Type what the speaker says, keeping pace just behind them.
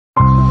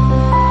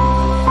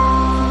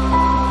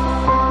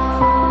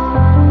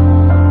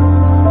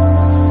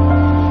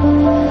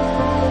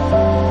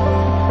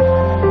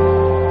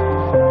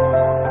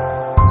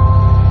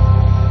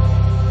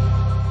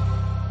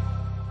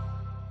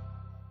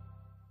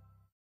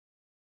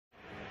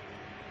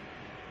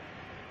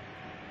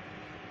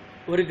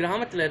ஒரு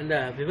கிராமத்துல இருந்த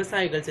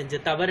விவசாயிகள் செஞ்ச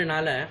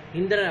தவறுனால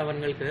இந்திரன்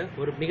அவங்களுக்கு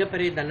ஒரு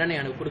மிகப்பெரிய தண்டனை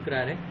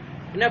கொடுக்குறாரு.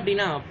 என்ன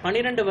அப்படின்னா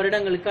 12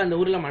 வருடங்களுக்கு அந்த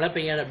ஊர்ல மழை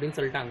பெய்யாது அப்படின்னு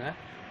சொல்லிட்டாங்க.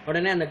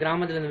 உடனே அந்த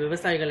கிராமத்துல இருந்த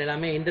விவசாயிகள்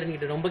எல்லாமே இந்திரன்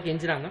கிட்ட ரொம்ப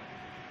கெஞ்சுறாங்க.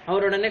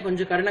 அவர் உடனே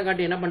கொஞ்சம் கருணை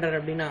காட்டி என்ன பண்றாரு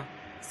அப்படின்னா,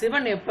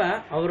 சிவன் எப்ப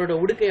அவரோட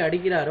உடுக்கையை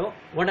அடிக்கிறாரோ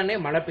உடனே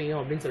மழை பெய்யும்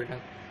அப்படின்னு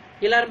சொல்லிட்டாங்க.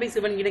 எல்லாரும் போய்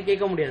சிவன் கிட்ட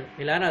கேட்க முடியாது,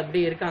 எல்லாரும்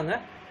அப்படியே இருக்காங்க.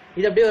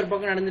 இது அப்படியே ஒரு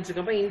பக்கம் நடந்துட்டு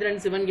இருக்கப்ப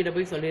இந்திரன் சிவன் கிட்ட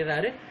போய்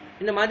சொல்லிடுறாரு,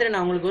 இந்த மாதிரி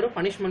நான் உங்களுக்கு ஒரு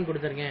பனிஷ்மெண்ட்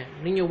கொடுத்துருக்கேன்,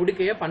 நீங்க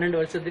உடுக்கைய 12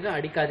 வருஷத்துக்கு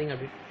அடிக்காதீங்க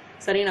அப்படின்னு.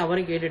 சரின்னு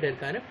அவரும் கேட்டுட்டு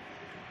இருக்காரு.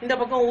 இந்த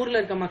பக்கம் ஊர்ல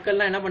இருக்க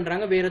மக்கள்லாம் என்ன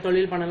பண்றாங்க, வேற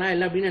தொழில் பண்ணலாம்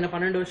இல்லை அப்படின்னு என்ன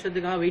 12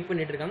 வருஷத்துக்காக வெயிட்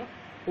பண்ணிட்டு இருக்காங்க.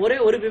 ஒரே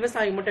ஒரு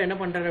விவசாயி மட்டும் என்ன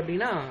பண்றாரு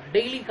அப்படின்னா,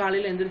 டெய்லி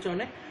காலையில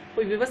எந்திரிச்சோடனே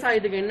போய்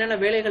விவசாயத்துக்கு என்னென்ன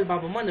வேலைகள்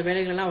பார்ப்போமோ அந்த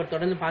வேலைகள்லாம் அவர்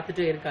தொடர்ந்து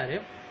பார்த்துட்டே இருக்காரு.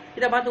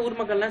 இதை பார்த்து ஊர்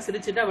மக்கள்லாம்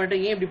சிரிச்சுட்டு அவர்கிட்ட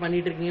ஏன் இப்படி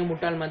பண்ணிட்டு இருக்கீங்க,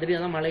 முட்டாள் மாதிரி,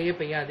 அதான் மழையே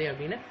பெய்யாதே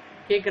அப்படின்னு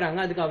கேட்குறாங்க.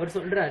 அதுக்கு அவர்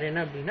சொல்றாரு என்ன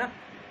அப்படின்னா,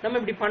 நம்ம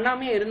இப்படி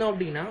பண்ணாமே இருந்தோம்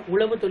அப்படின்னா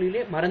உழவு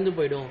தொழிலே மறந்து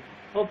போயிடும்.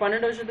 அப்போ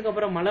 12 வருஷத்துக்கு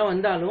அப்புறம் மழை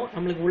வந்தாலும்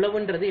நம்மளுக்கு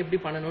உழவுன்றது எப்படி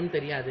பண்ணணும்னு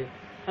தெரியாது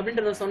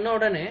அப்படின்றத சொன்ன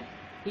உடனே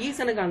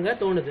ஈசனுக்கு அங்க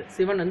தோணுது.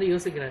 சிவன் வந்து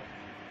யோசிக்கிறார்,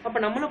 அப்ப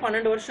நம்மளும்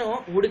 12 வருஷம்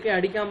உடுக்கை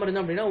அடிக்காம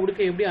இருந்தோம் அப்படின்னா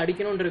உடுக்கை எப்படி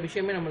அடிக்கணும்ன்ற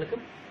விஷயமே நம்மளுக்கு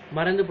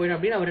மறந்து போயிடும்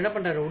அப்படின்னு அவர் என்ன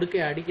பண்றாரு,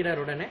 உடுக்கை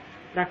அடிக்கிறார். உடனே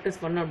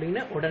ப்ராக்டிஸ் பண்ணோம்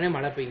அப்படின்னு உடனே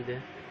மழை பெய்யுது.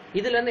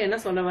 இதுல இருந்து என்ன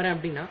சொல்ல வரேன்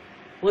அப்படின்னா,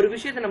 ஒரு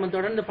விஷயத்த நம்ம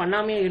தொடர்ந்து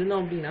பண்ணாமே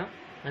இருந்தோம் அப்படின்னா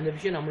அந்த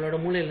விஷயம் நம்மளோட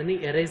மூளையில இருந்து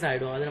எரேஸ்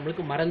ஆயிடும், அது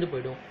நம்மளுக்கு மறந்து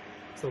போயிடும்.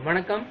 ஸோ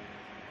வணக்கம்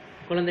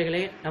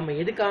குழந்தைகளே, நம்ம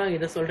எதுக்காக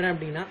இதை சொல்றேன்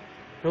அப்படின்னா,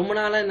 ரொம்ப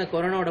நாளா இந்த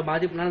கொரோனாவோட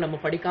பாதிப்புனால நம்ம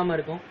படிக்காம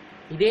இருக்கோம்.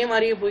 இதே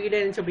மாதிரியே போய்கிட்டே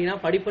இருந்துச்சு அப்படின்னா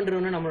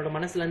படிப்புன்றவனு நம்மளோட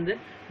மனசுல இருந்து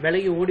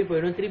விலகி ஓடி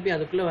போயிடும். திருப்பி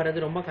அதுக்குள்ள வர்றது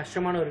ரொம்ப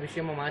கஷ்டமான ஒரு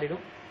விஷயமா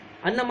மாறிடும்.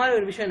 அந்த மாதிரி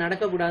ஒரு விஷயம்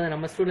நடக்கக்கூடாது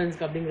நம்ம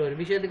ஸ்டூடெண்ட்ஸ்க்கு அப்படிங்கிற ஒரு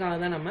விஷயத்துக்காக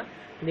தான் நம்ம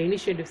இந்த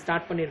இனிஷியேட்டிவ்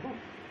ஸ்டார்ட் பண்ணியிருக்கோம்.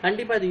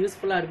 கண்டிப்பா இது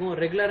யூஸ்ஃபுல்லா இருக்கும்.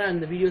 ரெகுலரா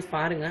இந்த வீடியோஸ்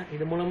பாருங்க,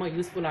 இது மூலமா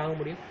யூஸ்ஃபுல் ஆக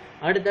முடியும்.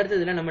 அடுத்தடுத்து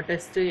இதுல நம்ம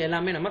டெஸ்ட்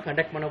எல்லாமே நம்ம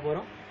கண்டக்ட் பண்ண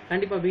போறோம்.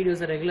 கண்டிப்பா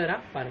வீடியோஸை ரெகுலரா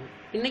பாருங்க.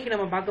 இன்னைக்கு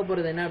நம்ம பார்க்க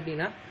போறது என்ன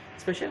அப்படின்னா,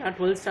 ஸ்பெஷலாக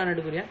 12th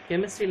ஸ்டாண்டர்டுக்குரிய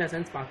கெமிஸ்ட்ரி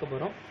லெசன்ஸ் பார்க்க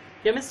போறோம்.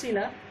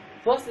 கெமிஸ்ட்ரியில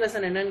ஃபர்ஸ்ட்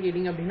லெசன் என்னன்னு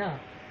கேட்டீங்க அப்படின்னா,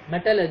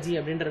 மெட்டலர்ஜி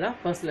அப்படின்றதா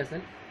ஃபர்ஸ்ட்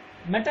லெசன்.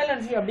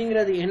 மெட்டலர்ஜி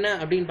அப்படிங்கிறது என்ன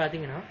அப்படின்னு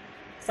பார்த்தீங்கன்னா,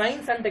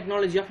 science and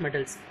technology of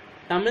metals.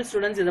 Tamil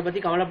students இதை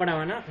பற்றி கவலைப்பட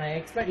வேணாம்.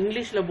 நான்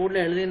இங்கிலீஷில்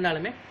போர்டில்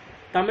எழுதியிருந்தாலுமே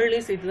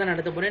தமிழ்லையும் சேர்த்து தான்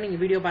நடத்த போகிறேன்.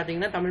 நீங்கள் வீடியோ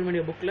பார்த்தீங்கன்னா தமிழ்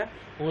மீடியம் புக்கில்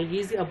உங்களுக்கு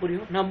ஈஸியாக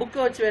புரியும். நான் புக்கை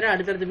வச்சு வேறு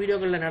அடுத்தடுத்த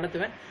வீடியோக்களில்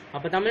நடத்துவேன்.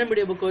 அப்போ தமிழ்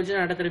மீடியம் புக்கை வச்சு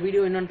நடத்துகிற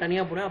வீடியோ இன்னொன்று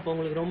தனியாக போகிறேன். அப்போ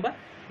உங்களுக்கு ரொம்ப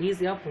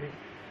ஈஸியாக புரியும்.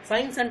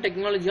 Science and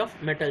technology of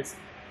metals.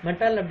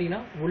 Metal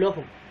அப்படின்னா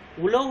உலோகம்.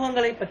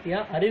 உலோகங்களை பற்றிய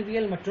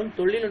அறிவியல் மற்றும்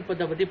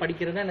தொழில்நுட்பத்தை பற்றி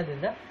படிக்கிறது தான் என்னது,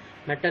 இந்த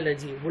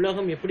மெட்டலர்ஜி.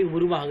 உலோகம் எப்படி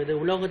உருவாகுது,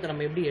 உலோகத்தை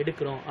நம்ம எப்படி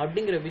எடுக்கிறோம்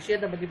அப்படிங்கிற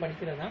விஷயத்தை பற்றி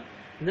படிக்கிறது தான்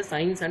இந்த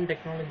science and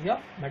technology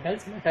of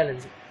metals,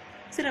 metallurgy.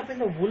 சரி, அப்போ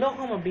இந்த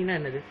உலோகம் அப்படின்னா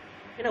என்னது?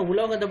 ஏன்னா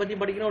உலோகத்தை பற்றி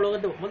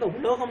படிக்கணும்.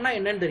 உலோகம்னா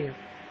என்னன்னு தெரியும்.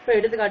 இப்போ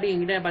எடுத்துக்காட்டி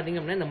என்கிட்ட பார்த்தீங்க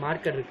அப்படின்னா இந்த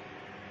மார்க்கர் இருக்கு.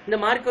 இந்த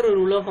மார்க்கர் ஒரு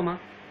உலோகமா?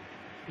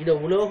 இதை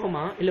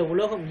உலோகமா இல்லை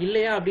உலோகம்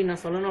இல்லையா அப்படின்னு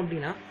நான் சொல்லணும்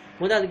அப்படின்னா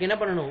அதுக்கு என்ன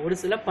பண்ணணும், ஒரு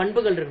சில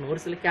பண்புகள் இருக்கணும்,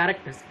 ஒரு சில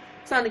கேரக்டர்ஸ்.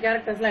 ஸோ அந்த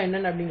கேரக்டர்ஸ்லாம்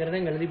என்னென்ன அப்படிங்கிறத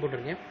இங்கே எழுதி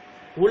போட்டிருக்கேன்.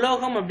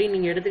 உலோகம் அப்படின்னு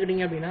நீங்கள்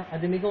எடுத்துக்கிட்டீங்க அப்படின்னா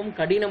அது மிகவும்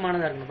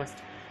கடினமானதாக இருக்கணும்.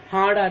 ஃபர்ஸ்ட்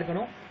ஹார்டாக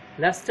இருக்கணும்.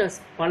 லஸ்டர்ஸ்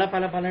பல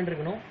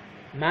இருக்கணும்.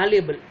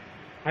 மேலியபிள்,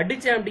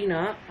 அடித்தேன் அப்படின்னா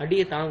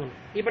அடியை தாங்கணும்.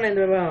 இப்போ நான்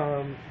இந்த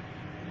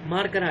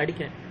மார்க்கரை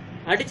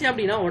அடித்தேன்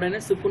அப்படின்னா உடனே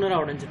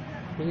சுக்குநூறாக உடஞ்சிடும்.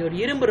 நீங்கள் ஒரு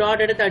இரும்பு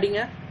ராட் எடுத்து அடிங்க,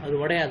 அது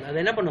உடையாது. அது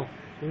என்ன பண்ணும்,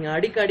 நீங்கள்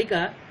அடிக்க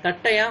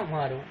தட்டையாக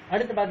மாறும்.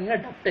 அடுத்து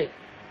பார்த்தீங்கன்னா டக்டை.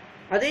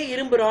 அதே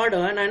இரும்பு ராடை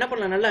நான் என்ன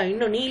பண்ணலாம், நல்லா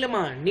இன்னும்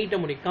நீளமாக நீட்ட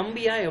முடியும்.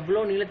 கம்பியாக எவ்வளோ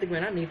நீளத்துக்கு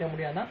வேணால் நீட்ட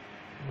முடியாதான்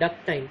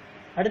டக்டைல்.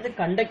 அடுத்து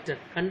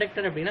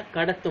கண்டக்டர் அப்படின்னா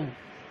கடத்தும்.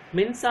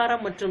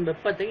 மின்சாரம் மற்றும்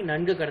வெப்பத்தை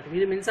நன்கு கடத்தும்.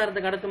 இது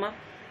மின்சாரத்தை கடத்துமா?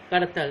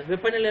 கடத்தல்.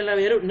 வெப்பநிலையில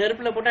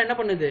நெருப்புல போட்டால் என்ன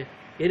பண்ணுது,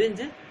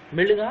 எரிஞ்சு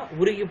மெழுகா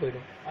உருகி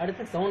போயிடும்.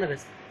 அடுத்து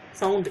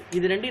சவுண்டு.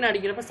 இது ரெண்டையும்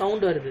அடிக்கிறப்ப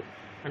சவுண்டு வருது.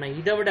 ஆனால்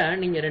இதை விட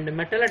நீங்கள் 2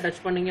 மெட்டலை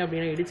டச் பண்ணீங்க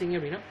அப்படின்னா, இடிச்சிங்க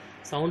அப்படின்னா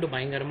சவுண்டு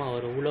பயங்கரமாக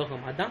வரும்.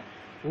 உலோகம், அதான்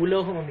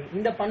உலோகம். அப்படி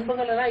இந்த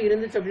பண்புகள் எல்லாம்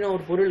இருந்துச்சு அப்படின்னா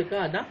ஒரு பொருளுக்கு,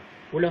 அதான்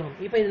உலோகம்.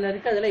 இப்போ இதில்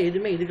இருக்கிறதுல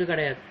எதுவுமே இதுக்கு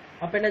கிடையாது.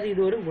 அப்போ என்னது,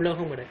 இது ஒரு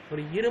உலோகம் கிடையாது.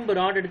 ஒரு இரும்பு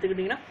ராட்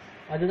எடுத்துக்கிட்டிங்கன்னா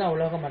அதுதான்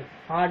உலோகமாக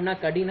இருக்குது. ஹார்ட்னா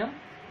கடினம்,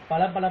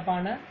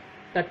 பளபளப்பான,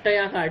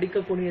 தட்டையாக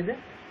அடிக்கக்கூடியது,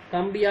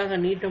 கம்பியாக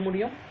நீட்ட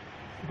முடியும்,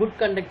 குட்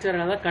கண்டக்டர்,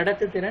 அதாவது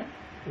கடத்து திறன்,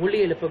 ஒளி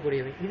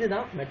எழுப்பக்கூடியவை.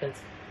 இதுதான்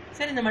மெட்டல்ஸ்.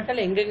 சரி, இந்த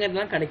மெட்டல்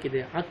எங்கெங்கெல்லாம் கிடைக்குது?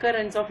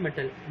 அக்கரன்ஸ் ஆஃப்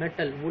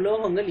மெட்டல்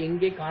உலோகங்கள்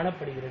எங்கே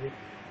காணப்படுகிறது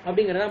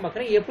அப்படிங்கிறதான்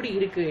பார்க்குறேன். எப்படி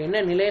இருக்குது,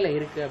 என்ன நிலையில்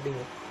இருக்குது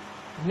அப்படிங்கிறது.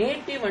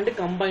 Native and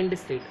combined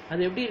state.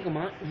 அது எப்படி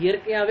இருக்குமா,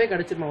 இயற்கையாகவே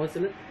கிடைச்சிருமா? ஒரு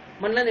சில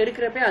மண்ணில்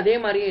எடுக்கிறப்ப அதே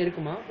மாதிரியே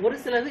இருக்குமா? ஒரு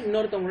சிலது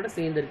இன்னொருத்தவங்களோட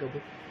சேர்ந்து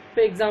இருக்கு.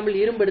 இப்போ எக்ஸாம்பிள்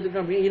இரும்பு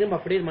எடுத்துக்கிட்டோம் அப்படின்னா இரும்பு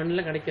அப்படியே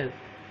மண்ணில் கிடைக்காது.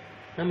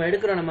 நம்ம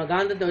எடுக்கிறோம், நம்ம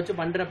காந்தத்தை வச்சு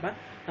பண்ணுறப்ப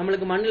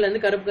நம்மளுக்கு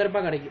மண்ணிலேருந்து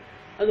கருப்பாக கிடைக்கும்.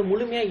 அது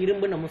முழுமையாக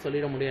இரும்புன்னு நம்ம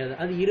சொல்லிட முடியாது.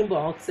 அது இரும்பு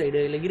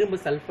ஆக்சைடு, இல்லை இரும்பு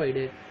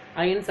sulphide,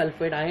 iron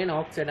sulphide, iron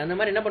oxide, அந்த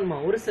மாதிரி என்ன பண்ணுமா,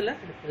 ஒரு சில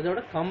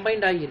இதோட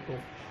கம்பைண்ட் ஆகி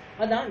இருக்கும்.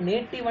 அதான்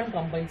native and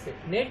combined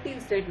state. Native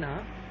ஸ்டேட்னா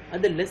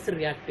அது லெஸ்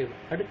ரியாக்டிவ்.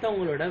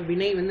 அடுத்தவங்களோட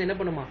வினை வந்து என்ன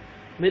பண்ணுமா,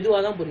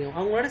 மெதுவாக தான் புரியும்.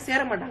 அவங்களோட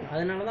சேர மாட்டாங்க.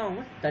 அதனால தான்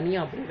அவங்க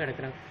தனியாக அப்படியே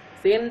கிடக்குறாங்க.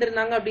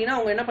 சேர்ந்துருந்தாங்க அப்படின்னா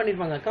அவங்க என்ன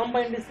பண்ணியிருப்பாங்க,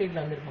 கம்பைன்டு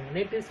ஸ்டேட்டில் வந்துருப்பாங்க.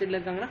 நேட்டிவ் ஸ்டேட்டில்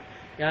இருக்காங்கன்னா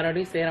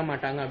யாரோடையும் சேர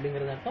மாட்டாங்க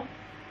அப்படிங்கிறது அர்த்தம்.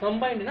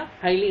 கம்பைண்டுனா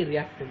ஹைலி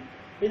ரியாக்டிவ்.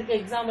 இதுக்கு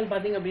எக்ஸாம்பிள்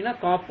பார்த்தீங்க அப்படின்னா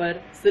காப்பர்,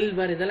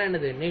 சில்வர், இதெல்லாம்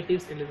என்னது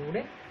நேட்டிவ் ஸ்டேட்டில்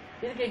இருக்கக்கூடிய.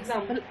 இதுக்கு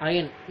எக்ஸாம்பிள்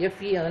அயன்,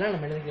 Fe, அதெல்லாம்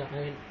நம்ம எழுதிக்கலாம்.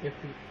 Iron,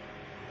 Fe.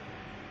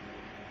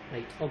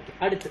 Right, okay.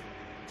 அடுத்து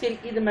சரி,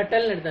 இது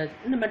மெட்டல்னு எடுத்தாச்சு.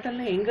 இந்த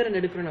மெட்டல்ல எங்க இருந்து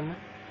எடுக்கிறோம்? நம்ம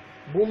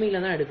பூமியில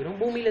தான் எடுக்கிறோம்.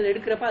 பூமியில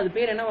எடுக்கிறப்ப அது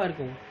பேர் என்னவா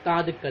இருக்கும்?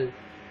 தாதுக்கள்,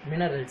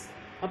 மினரல்ஸ்.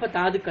 அப்ப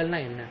தாதுக்கள்னா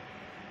என்ன?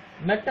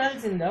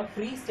 மெட்டல்ஸ் இந்த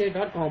ஃப்ரீ ஸ்டேட்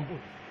ஆர்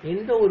காம்பவுண்ட்.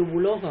 எந்த ஒரு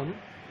உலோகம்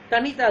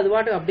தனித்து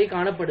அதுவாட்டு அப்படியே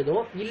காணப்படுதோ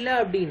இல்ல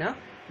அப்படின்னா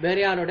வேற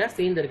யாரோட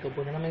சேர்ந்து இருக்க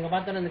போகுது. நம்ம இங்க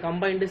பார்த்தோம் இந்த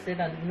கம்பைன்டு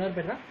ஸ்டேட், அதுக்கு இன்னொரு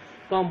பேர் தான்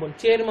காம்பவுண்ட்.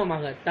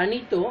 சேர்மமாக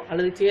தனித்தோ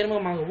அல்லது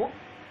சேர்மமாகவோ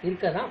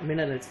இருக்கதான்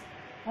மினரல்ஸ்.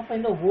 அப்ப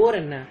இந்த ஓர்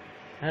என்ன?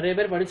 நிறைய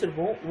பேர்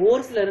படிச்சிருப்போம்.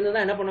 ஓர்ஸ்ல இருந்து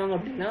தான் என்ன பண்ணுவாங்க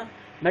அப்படின்னா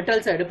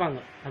மெட்டல்ஸை எடுப்பாங்க.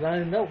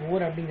 அதாவது இந்த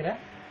ஓர் அப்படிங்கிற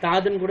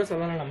தாதுன்னு கூட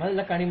சொல்லலாம் நம்ம,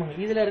 இல்லை கனிமங்கள்.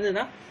 இதுல இருந்து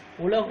தான்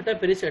உலோகத்தை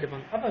பிரிச்சு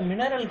எடுப்பாங்க. அப்ப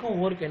மினரலுக்கும்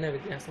ஓருக்கு என்ன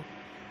வித்தியாசம்?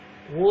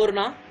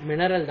 ஓர்னா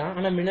மினரல் தான்,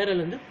 ஆனா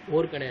மினரல் வந்து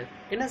ஓர் கிடையாது.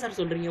 என்ன சார்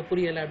சொல்றீங்க,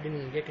 புரியல அப்படின்னு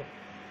நீங்க கேட்கலாம்.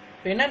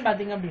 இப்போ என்னன்னு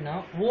பாத்தீங்க அப்படின்னா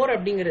ஓர்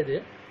அப்படிங்கிறது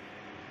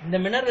இந்த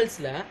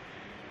மினரல்ஸ்ல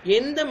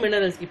எந்த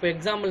மினரல்ஸ், இப்போ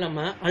எக்ஸாம்பிள்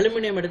நம்ம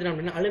அலுமினியம் எடுத்துட்டோம்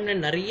அப்படின்னா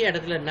அலுமினியம் நிறைய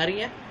இடத்துல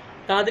நிறைய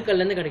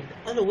தாதுக்கள்ல இருந்து கிடைக்குது.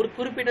 அதுல ஒரு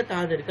குறிப்பிட்ட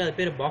தாது இருக்கு, அது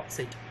பேர்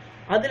பாக்சைட்.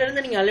 அதுல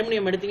இருந்து நீங்க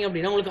அலுமினியம் எடுத்தீங்க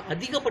அப்படின்னா உங்களுக்கு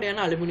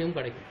அதிகப்படியான அலுமினியம்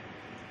கிடைக்கும்.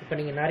 இப்போ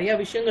நீங்க நிறைய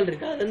விஷயங்கள்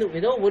இருக்கு, அதுல இருந்து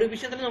ஏதோ ஒரு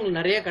விஷயத்துல உங்களுக்கு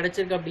நிறைய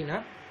கிடைச்சிருக்கு அப்படின்னா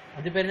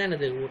அது பேர் தான்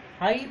என்னது?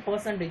 ஹை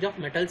பர்சன்டேஜ் ஆஃப்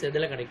மெட்டல்ஸ்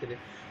எதுல கிடைக்குது?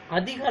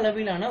 அதிக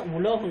அளவிலான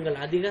உலோகங்கள்,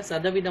 அதிக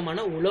சதவீதமான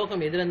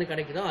உலோகம் எதுல இருந்து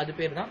கிடைக்குதோ அது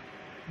பேர் தான்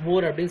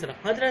ஓர் அப்படின்னு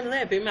சொல்றாங்க. அதுல இருந்து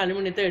தான் எப்பயுமே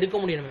அலுமினியத்தை எடுக்க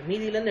முடியும். நம்ம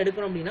மீதியில இருந்து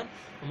எடுக்கணும் அப்படின்னா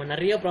நம்ம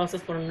நிறைய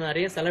ப்ராசஸ் பண்ணணும்,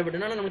 நிறைய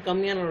செலவிடணும். ஆனால் நமக்கு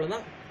கம்மியான அளவு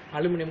தான்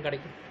அலுமினியம்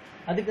கிடைக்கும்.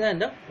 அதுக்கு தான்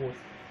இந்த ஓர்.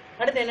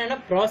 அடுத்து என்னென்ன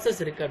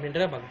ப்ராசஸ் இருக்கு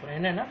அப்படின்றத பார்க்க போறோம்.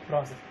 என்னென்ன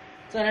ப்ராசஸ்?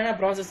 ஸோ என்னென்ன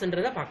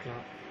ப்ராசஸ்ன்றத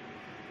பார்க்கலாம்.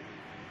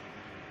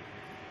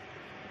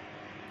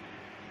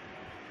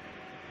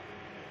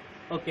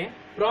 ஓகே,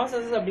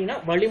 ப்ராசஸ் அப்படின்னா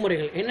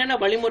வழிமுறைகள். என்னென்ன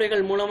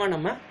வழிமுறைகள் மூலமா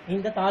நம்ம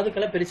இந்த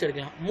தாதுக்களை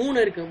பிரிச்செடுக்கலாம்?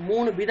 3 இருக்கு.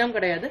 3 விதம்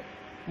கிடையாது,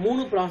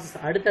 3 ப்ராசஸ்,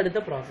 அடுத்தடுத்த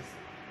ப்ராசஸ்.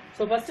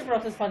 ஸோ ஃபர்ஸ்ட்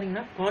ப்ராசஸ்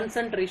பார்த்தீங்கன்னா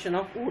கான்சன்ட்ரேஷன்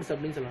ஆஃப் ஓர்ஸ்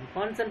அப்படின்னு சொல்லலாம்.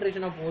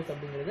 கான்சன்ட்ரேஷன் ஆஃப் ஓர்ஸ்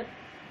அப்படிங்கிறது,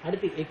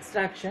 அடுத்து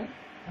எக்ஸ்ட்ராக்ஷன்,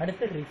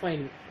 அடுத்து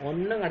ரிஃபைனிங்.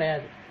 ஒன்றும்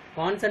கிடையாது.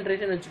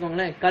 கான்சன்ட்ரேஷன்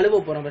வச்சுக்கோங்களேன், கழுவ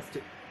போகிறோம். ஃபர்ஸ்ட்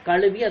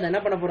கழுவி அதை என்ன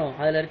பண்ண போகிறோம்?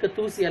 அதில் இருக்க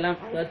தூசியெல்லாம்,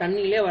 அதாவது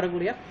தண்ணியிலே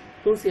வரக்கூடிய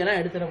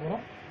தூசியெல்லாம் எடுத்துட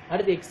போகிறோம்.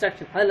 அடுத்து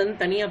எக்ஸ்ட்ராக்ஷன், அதில்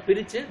இருந்து தனியாக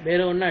பிரித்து வேற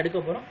ஒன்றா எடுக்க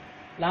போகிறோம்.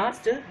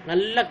 லாஸ்ட்டு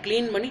நல்லா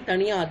க்ளீன் பண்ணி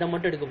தனியாக அதை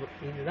மட்டும் எடுக்க போகிறோம்.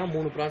 இதுதான்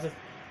 3 ப்ராசஸ்.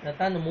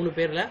 இதைத்தான் இந்த 3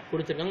 பேரில்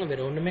கொடுத்துருக்காங்க,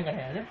 வேறு ஒன்றுமே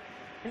கிடையாது.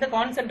 இந்த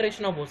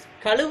கான்சன்ட்ரேஷன் ஆஃப் ஓர்ஸ்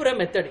கழுவுற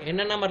மெத்தட்,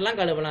 என்னென்ன மாதிரிலாம்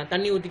கழுவலாம்,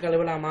 தண்ணி ஊற்றி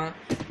கழுவலாமா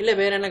இல்லை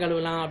வேற என்ன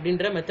கழுவலாம்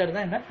அப்படின்ற மெத்தட்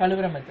தான் இந்த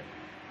கழுவுற மெத்தட்.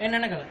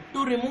 என்னென்ன கழுவு?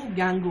 To remove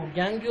gang.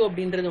 கேங்கு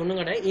அப்படின்றது ஒன்றும்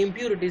கிடையாது,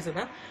 இம்பியூரிட்டிஸ்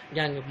தான்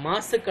கேங்கு,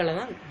 மாசுக்களை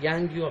தான்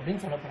கேங்கு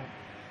அப்படின்னு சொல்லப்படுறாங்க.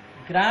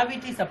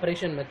 Gravity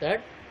separation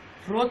method,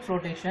 froth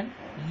flotation,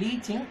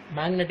 leaching,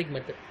 magnetic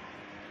method.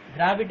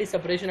 Gravity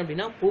separation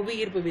அப்படின்னா புவி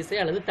ஈர்ப்பு விசை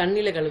அல்லது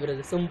தண்ணியில்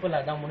கழுவுறது, சிம்பிள்,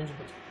 அதான் முடிஞ்சு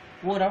போச்சு.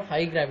 ஓர் ஆஃப்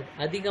ஹை கிராவிட்டி,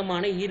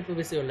 அதிகமான ஈர்ப்பு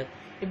விசை உள்ளது.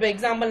 இப்போ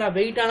எக்ஸாம்பிள் நான்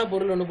வெயிட்டான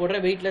பொருள் ஒன்று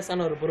போடுறேன்,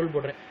 வெயிட்லெஸ்ஸான ஒரு பொருள்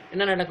போடுறேன்.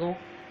 என்ன நடக்கும்?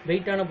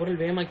 வெயிட்டான பொருள்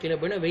வேகமாக கீழே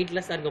போயிடும்,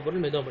 வெயிட்லெஸ்ஸாக இருக்க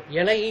பொருள் மெதுவாக போடும்.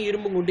 இலையும்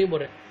இரும்பு குட்டியும்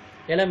போடுறேன்,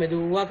 இலை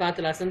மெதுவாக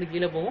காற்றுல அசந்து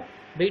கீழே போகும்,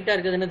 வெயிட்டாக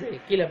இருக்கிறது என்னது?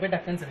 கீழே போய்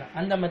டக்குன்னு சொல்லலாம்.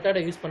 அந்த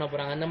மெத்தடை யூஸ் பண்ண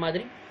போகிறாங்க. அந்த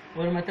மாதிரி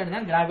ஒரு மெத்தட்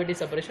தான் கிராவிட்டி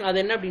செப்பரேஷன். அது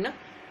என்ன அப்படின்னா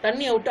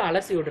தண்ணியை விட்டு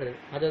அலசி விடுறது,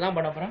 அதை தான்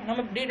பண்ண போகிறாங்க.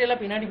 நம்ம டீட்டெயிலாக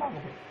பின்னாடி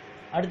பார்க்க போகிறோம்.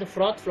 அடுத்து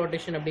ஃப்ராத்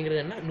ஃப்ளோட்டேஷன்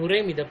அப்படிங்கிறது என்ன? நுரை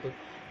மிதப்பு.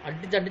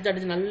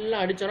 அடிச்சு நல்லா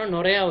அடிச்சோன்னா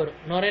நுரையா வரும்.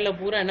 நுரையில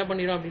பூரா என்ன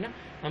பண்ணிடும் அப்படின்னா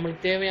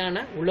நம்மளுக்கு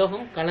தேவையான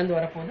உலோகம் கலந்து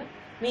வரப்போது,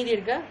 மீதி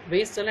இருக்க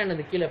வேஸ்ட் எல்லாம்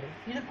என்னது? கீழே போகும்.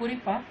 இது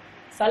குறிப்பா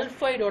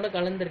சல்ஃபைடோட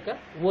கலந்துருக்க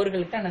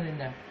ஓர்களுக்கு என்னது?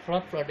 இந்த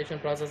ஃப்ராத்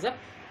ஃப்ளோட்டேஷன் ப்ராசஸை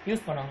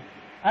யூஸ் பண்ணுவாங்க.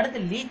 அடுத்து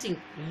லீச்சிங்.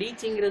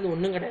 லீச்சிங்கிறது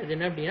ஒன்றும் கிடையாது,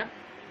 என்ன அப்படின்னா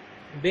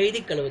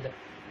வேதி கழுவுதல்.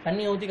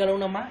 தண்ணியை ஊற்றி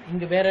கழுவுனோமா,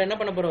 இங்கே வேற என்ன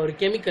பண்ண போகிறோம்? ஒரு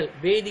கெமிக்கல்,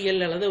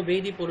 வேதியியல் அல்லது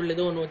வேதி பொருள்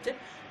ஏதோ ஒன்று வச்சு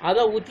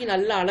அதை ஊற்றி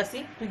நல்லா அலசி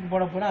தூக்கி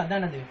போட போகிறோம். அதான்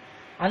என்னது?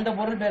 அந்த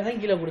பொருள் பேர் தான்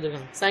கீழே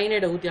கொடுத்துருக்காங்க.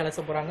 சைனைடை ஊற்றி அலச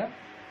போகிறாங்க.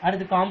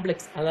 அடுத்து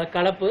காம்ப்ளெக்ஸ், அதாவது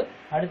கலப்பு.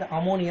 அடுத்து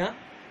அமோனியா.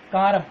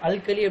 காரம்,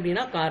 அல்கலி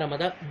அப்படின்னா காரம்,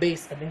 அதாவது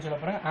பேஸ் அப்படின்னு சொல்ல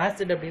போகிறாங்க.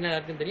 ஆசிட் அப்படின்னா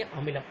எல்லாருக்கும் தெரியும்,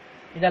 அமிலம்.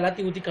 இது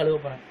எல்லாத்தையும் ஊற்றி கழுவ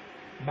போகிறாங்க.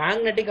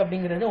 மேக்னெட்டிக்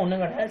அப்படிங்கிறது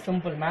ஒன்றும் கிடையாது,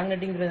 சிம்பிள்.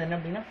 மேக்னெட்டிக்ங்கிறது என்ன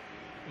அப்படின்னா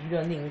இது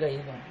வந்து இங்கே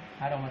இருக்கும்,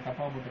 யாரும்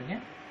தப்பாக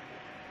போட்டிருக்கேன்,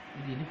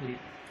 இது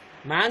புரியுது.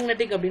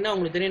 மேக்னெட்டிக் அப்படின்னா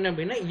உங்களுக்கு தெரியும் என்ன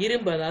அப்படின்னா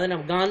இரும்பு, அதாவது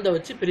நம்ம காந்தம்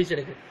வச்சு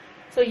பிரிச்செடுக்கு.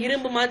 ஸோ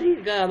இரும்பு மாதிரி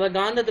இருக்க, அதாவது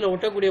காந்தத்தில்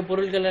ஒட்டக்கூடிய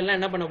பொருட்கள் எல்லாம்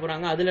என்ன பண்ண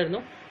போகிறாங்க, அதுல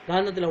இருந்தும்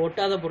காந்தத்தில்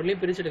ஒட்டாத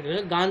பொருளையும்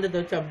பிரிச்செடுக்கிறது. காந்தத்தை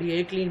வச்சு அப்படியே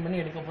க்ளீன் பண்ணி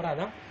எடுக்க போகிறோம்.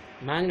 அதான்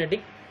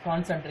magnetic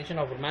concentration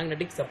of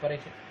magnetic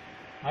separation.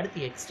 அடுத்து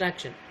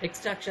எக்ஸ்ட்ராக்ஷன்.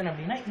 எக்ஸ்ட்ராக்ஷன்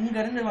அப்படின்னா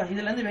இங்கேருந்து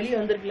இதுலேருந்து வெளியே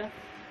வந்திருக்குல்ல,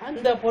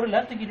 அந்த பொருளை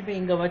தூக்கிட்டு போய்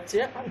இங்கே வச்சு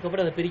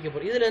அதுக்கப்புறம் அதை பிரிக்க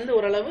போகிறோம். இதுலேருந்து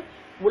ஓரளவு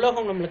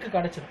உலோகம் நம்மளுக்கு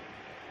கிடைச்சிடும்.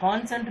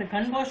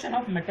 Conversion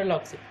of metal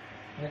oxide.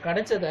 இங்கே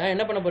கிடைச்சதை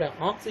என்ன பண்ண போகிறேன்?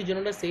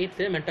 ஆக்சிஜனோட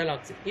சேர்த்து மெட்டல்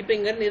ஆக்சைடு. இப்போ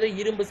இங்கேருந்து ஏதோ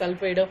இரும்பு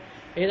சல்ஃபைடோ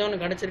ஏதோ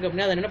ஒன்று கிடச்சிருக்கு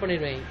அப்படின்னா அதை என்ன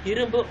பண்ணிடுவேன்?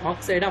 இரும்பு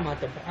ஆக்சைடாக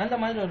மாற்ற போகிறேன். அந்த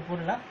மாதிரி ஒரு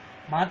பொருளாக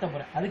மாற்ற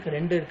போகிறேன். அதுக்கு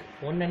 2 இருக்குது.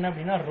 ஒன்று என்ன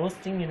அப்படின்னா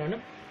ரோஸ்டிங், இன்னொன்று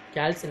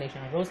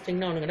கால்சினேஷன்.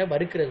 ரோஸ்டிங்னா ஒன்று கிட்ட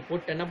வறுக்கிறது.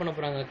 போட்டு என்ன பண்ண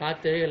போகிறாங்க?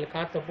 காற்று இல்லை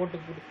காற்றை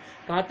போட்டு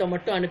காற்றை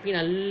மட்டும் அனுப்பி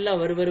நல்லா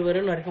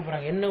வருன்னு வறுக்க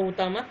போகிறாங்க. எண்ணெய்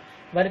ஊற்றாமல்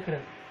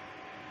வறுக்கிறது.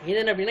 இது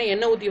என்ன அப்படின்னா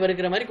எண்ணெய் ஊற்றி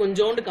வறுக்கிற மாதிரி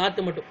கொஞ்சோண்டு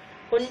காற்று மட்டும்,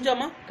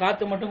 கொஞ்சமாக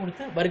காற்று மட்டும்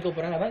கொடுத்து வறுக்க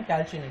போகிறாங்க. அதான்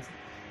கால்சினேஷன்.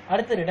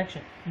 அடுத்து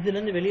ரிடக்ஷன்.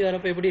 இதுலேருந்து வெளியே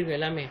வரப்போ எப்படி இருக்கும்?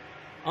 எல்லாமே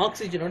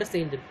ஆக்சிஜனோட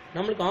சேர்ந்துருக்கு.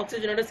 நம்மளுக்கு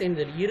ஆக்சிஜனோட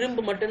சேர்ந்துருக்கு.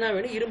 இரும்பு மட்டும்தான்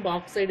வேணும், இரும்பு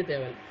ஆக்சைடு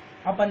தேவை.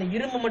 அப்போ அந்த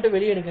இரும்பு மட்டும்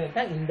வெளியே எடுக்கிறது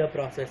தான் இந்த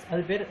ப்ராசஸ்.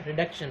 அது பேர்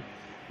ரிடக்ஷன்.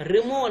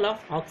 Removal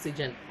of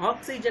oxygen.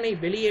 ஆக்சிஜனை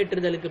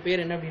வெளியேற்றுதலுக்கு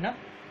பேர் என்ன அப்படின்னா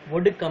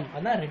ஒடுக்கம்,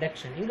 அதான்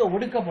ரிடக்ஷன். இங்கே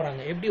ஒடுக்க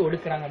போகிறாங்க. எப்படி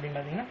ஒடுக்குறாங்க அப்படின்னு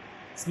பார்த்தீங்கன்னா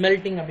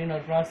ஸ்மெல்டிங் அப்படின்னு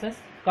ஒரு ப்ராசஸ்,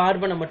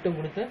 கார்பனை மட்டும்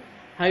கொடுத்து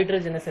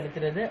ஹைட்ரஜனை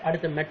செலுத்துறது,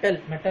 அடுத்து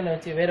மெட்டலை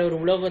வச்சு வேற ஒரு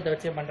உலோகத்தை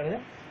வச்சு பண்ணுறது,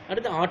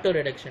 அடுத்து ஆட்டோ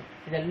ரிடக்ஷன்.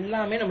 இது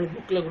எல்லாமே நம்மளுக்கு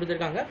புக்கில்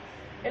கொடுத்துருக்காங்க.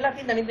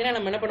 எல்லாத்தையும் தனித்தனியாக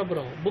நம்ம என்ன பண்ண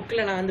போகிறோம்,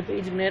 புக்கில் நான் அந்த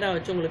பேஜுக்கு நேராக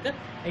வச்சு உங்களுக்கு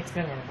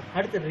எக்ஸ்பிளைன் பண்ண போகிறோம்.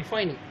 அடுத்து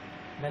ரிஃபைனிங்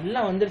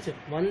இதெல்லாம் வந்துருச்சு.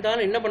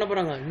 வந்தாலும் என்ன பண்ண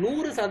போகிறாங்க,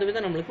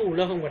 100% நம்மளுக்கு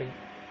உலோகம் கிடைக்கும்.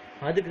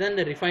 அதுக்கு தான்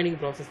இந்த ரிஃபைனிங்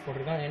ப்ராசஸ்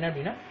போட்டிருக்காங்க. என்ன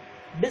அப்படின்னா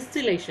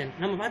டிஸ்டிலேஷன்.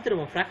 நம்ம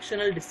பார்த்துருவோம்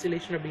ஃப்ராக்ஷனல்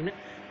டிஸ்டிலேஷன் அப்படின்னு.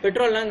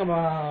 பெட்ரோல்லாம் நம்ம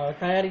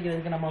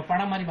தயாரிக்கிறதுக்கு நம்ம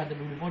படம் மாதிரி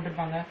பார்த்துட்டு இப்படி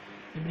போட்டிருப்பாங்க,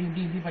 இப்படி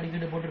இப்படி இப்படி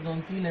படிக்கட்டு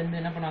போட்டிருக்கோம், கீழே இருந்து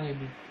என்ன பண்ணாங்க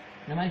இப்படி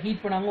இந்த மாதிரி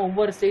ஹீட் பண்ணாங்க.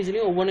 ஒவ்வொரு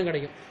ஸ்டேஜ்லையும் ஒவ்வொன்றும்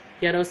கிடைக்கும்.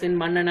 கெரோசின்,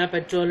 மண்ணெண்ணெய்,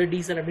 பெட்ரோல்,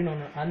 டீசல் அப்படின்னு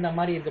ஒன்று, அந்த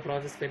மாதிரி இருக்க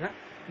ப்ராசஸ் பேர் தான்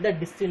இந்த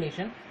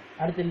டிஸ்டிலேஷன்.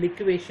 அடுத்து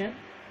லிக்வேஷன்,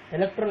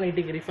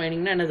 எலக்ட்ரோலைட்டிக்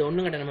ரிஃபைனிங்னா என்னது,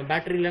 ஒன்றும் கிடையாது. நம்ம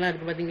பேட்டரியிலலாம்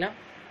இருக்குது பார்த்தீங்களா,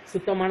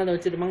 சுத்தமானதை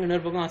வச்சுருப்பாங்க,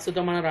 இன்னொரு பக்கம்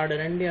அசுத்தமான ராடு,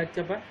 ரெண்டு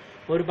வச்சப்போ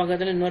ஒரு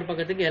பக்கத்தில் இன்னொரு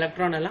பக்கத்துக்கு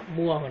எலக்ட்ரான் எல்லாம்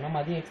மூவ் ஆகும். நம்ம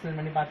அதையும் எக்ஸ்பிளைன்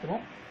பண்ணி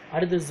பார்த்துருவோம்.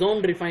 அடுத்து ஜோன்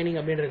ரிஃபைனிங்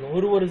அப்படின்றது,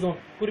 ஒரு ஜோன்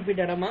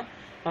குறிப்பிட்ட இடமா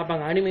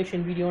பார்ப்பாங்க.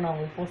 அனிமேஷன் வீடியோ நான்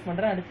உங்களுக்கு போஸ்ட்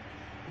பண்ணுறேன். அடுத்து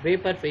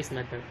வேப்பர் ஃபேஸ்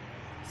மெத்தட்.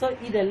 ஸோ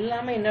இது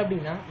எல்லாமே என்ன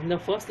அப்படின்னா இந்த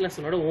ஃபர்ஸ்ட்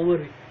லெசனோட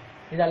ஓவர்வியூ.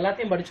 இது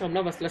எல்லாத்தையும்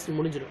படித்தோம்னா ஃபர்ஸ்ட் லெசன்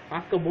முடிஞ்சிடும்.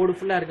 பார்க்க போர்டு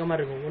ஃபுல்லாக இருக்க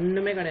மாதிரி இருக்கும்,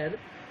 ஒன்றுமே கிடையாது.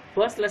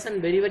 First lesson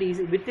very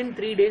easy. Within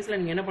 3 days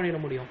நீங்கள் என்ன பண்ணிட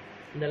முடியும்,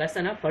 இந்த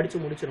லெசனை படித்து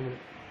முடிச்சிட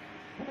முடியும்.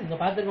 இங்கே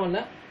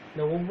பார்த்துருக்கோம்ல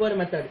இந்த ஒவ்வொரு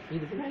மெத்தட்,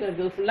 இதுக்கு மேலே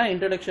இருக்கிறது ஃபுல்லாக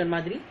இன்ட்ரடக்ஷன்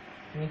மாதிரி.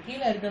 நீங்கள்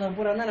கீழே இருக்கிறத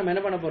பூரா தான் நம்ம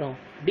என்ன பண்ண போகிறோம்,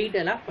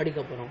 டீட்டெயிலாக படிக்க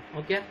போகிறோம்.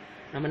 ஓகே,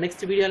 நம்ம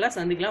நெக்ஸ்ட் வீடியோவில்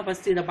சந்திக்கலாம்.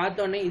 ஃபஸ்ட்டு இதை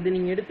பார்த்தோன்னே இது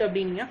நீங்கள் எடுத்து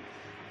அப்படின்னீங்க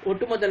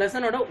ஒட்டுமொத்த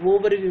லெசனோட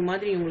ஓவர்வியூ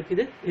மாதிரி உங்களுக்கு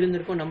இது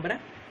இருந்திருக்கும்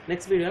நம்புகிறேன்.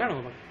 நெக்ஸ்ட் வீடியோவில்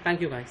நம்ம பார்க்கலாம்.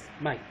 தேங்க்யூ காய்ஸ்,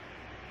 பாய்.